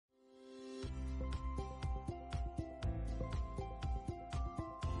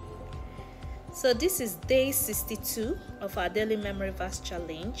So this is day 62 of our daily memory verse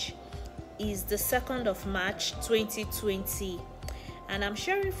challenge. Is the 2nd of March 2020, and I'm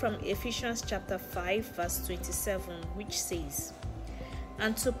sharing from Ephesians chapter 5 verse 27, which says,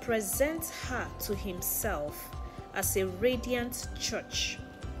 "And to present her to himself as a radiant church,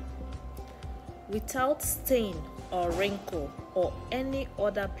 without stain or wrinkle or any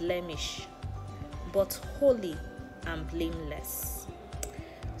other blemish, but holy and blameless."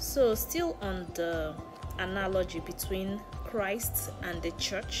 So still on the analogy between Christ and the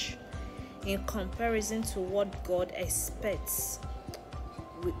church, in comparison to what God expects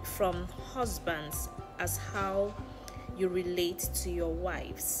from husbands as how you relate to your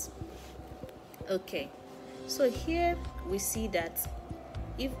wives. Okay, so here we see that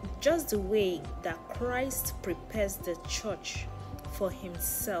if just the way that Christ prepares the church for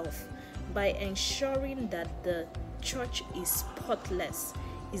himself by ensuring that the church is spotless,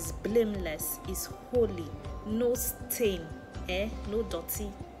 is blameless, is holy, no stain, no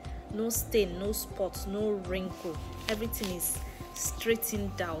dirty, no stain, no spot, no wrinkle. Everything is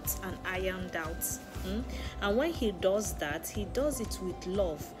straightened out and ironed out. And when he does that, he does it with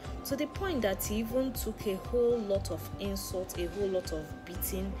love, to the point that he even took a whole lot of insult, a whole lot of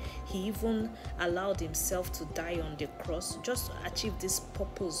beating. He even allowed himself to die on the cross just to achieve this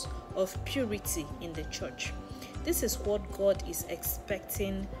purpose of purity in the church. This is what God is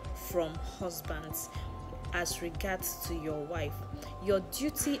expecting from husbands as regards to your wife. Your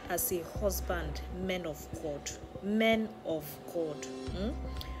duty as a husband, men of God,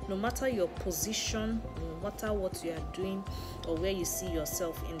 no matter your position, no matter what you are doing or where you see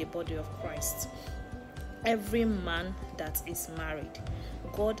yourself in the body of Christ, every man that is married,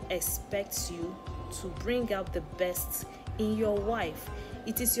 God expects you to bring out the best in your wife.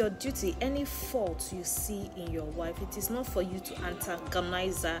 It is your duty. Any fault you see in your wife, it is not for you to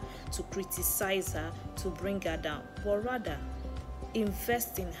antagonize her, to criticize her, to bring her down, but rather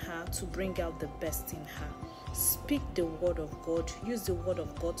invest in her to bring out the best in her. Speak the word of God. Use the word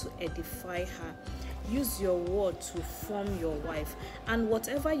of God to edify her. Use your word to form your wife. And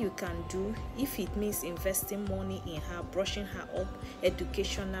whatever you can do, if it means investing money in her, brushing her up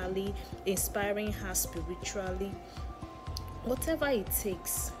educationally, inspiring her spiritually, whatever it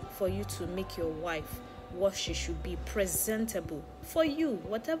takes for you to make your wife what she should be, presentable for you.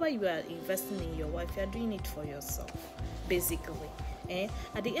 Whatever you are investing in your wife, you are doing it for yourself, basically.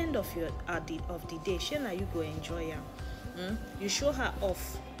 At the end of the day, Shana, you go enjoy her. You show her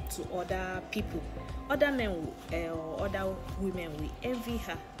off to other people, other men or other women will envy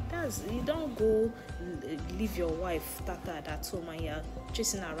her. You don't go leave your wife tattered at home and you're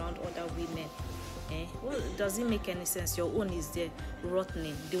chasing around other women. Well, does it make any sense? Your own is there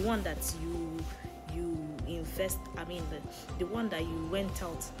rotting. The one that you invest, the one that you went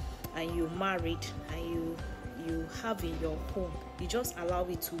out and you married and you have in your home, you just allow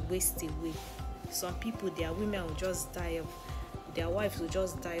it to waste away. Some people, their women will just die of, their wives will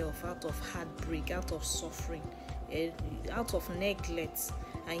just die of out of heartbreak, out of suffering, out of neglect,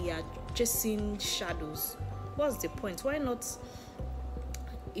 and you are chasing shadows. What's the point? Why not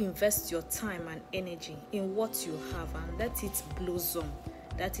invest your time and energy in what you have and let it blossom,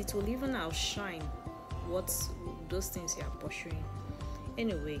 that it will even outshine what those things you are pursuing?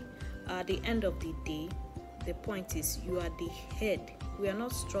 Anyway, at the end of the day, the point is you are the head. We are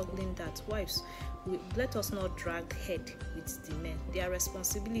not struggling that. Wives, let us not drag head with the men. Their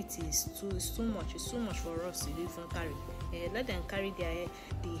responsibility is too much. It's too much for us to even carry. Let them carry the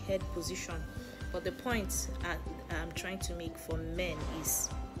head position. But the point I'm trying to make for men is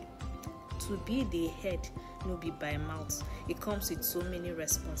to be the head, no be by mouth. It comes with so many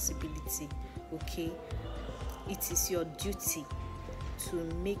responsibility. Okay, it is your duty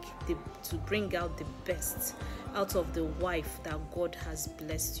to bring out the best out of the wife that God has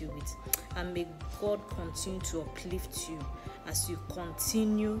blessed you with, and may God continue to uplift you as you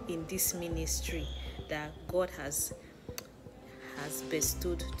continue in this ministry that God has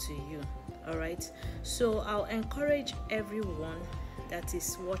bestowed to you. All right, so I'll encourage everyone that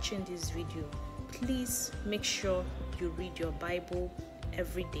is watching this video, please make sure you read your Bible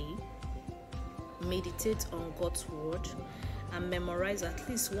every day, meditate on God's word, and memorize at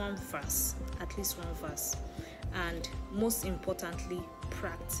least one verse, and most importantly,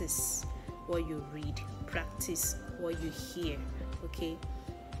 practice what you read, practice what you hear. Okay.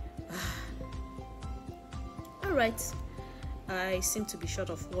 All right, I seem to be short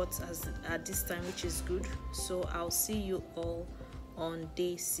of words at this time, which is good. So I'll see you all on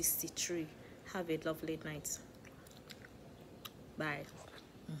day 63. Have a lovely night. Bye.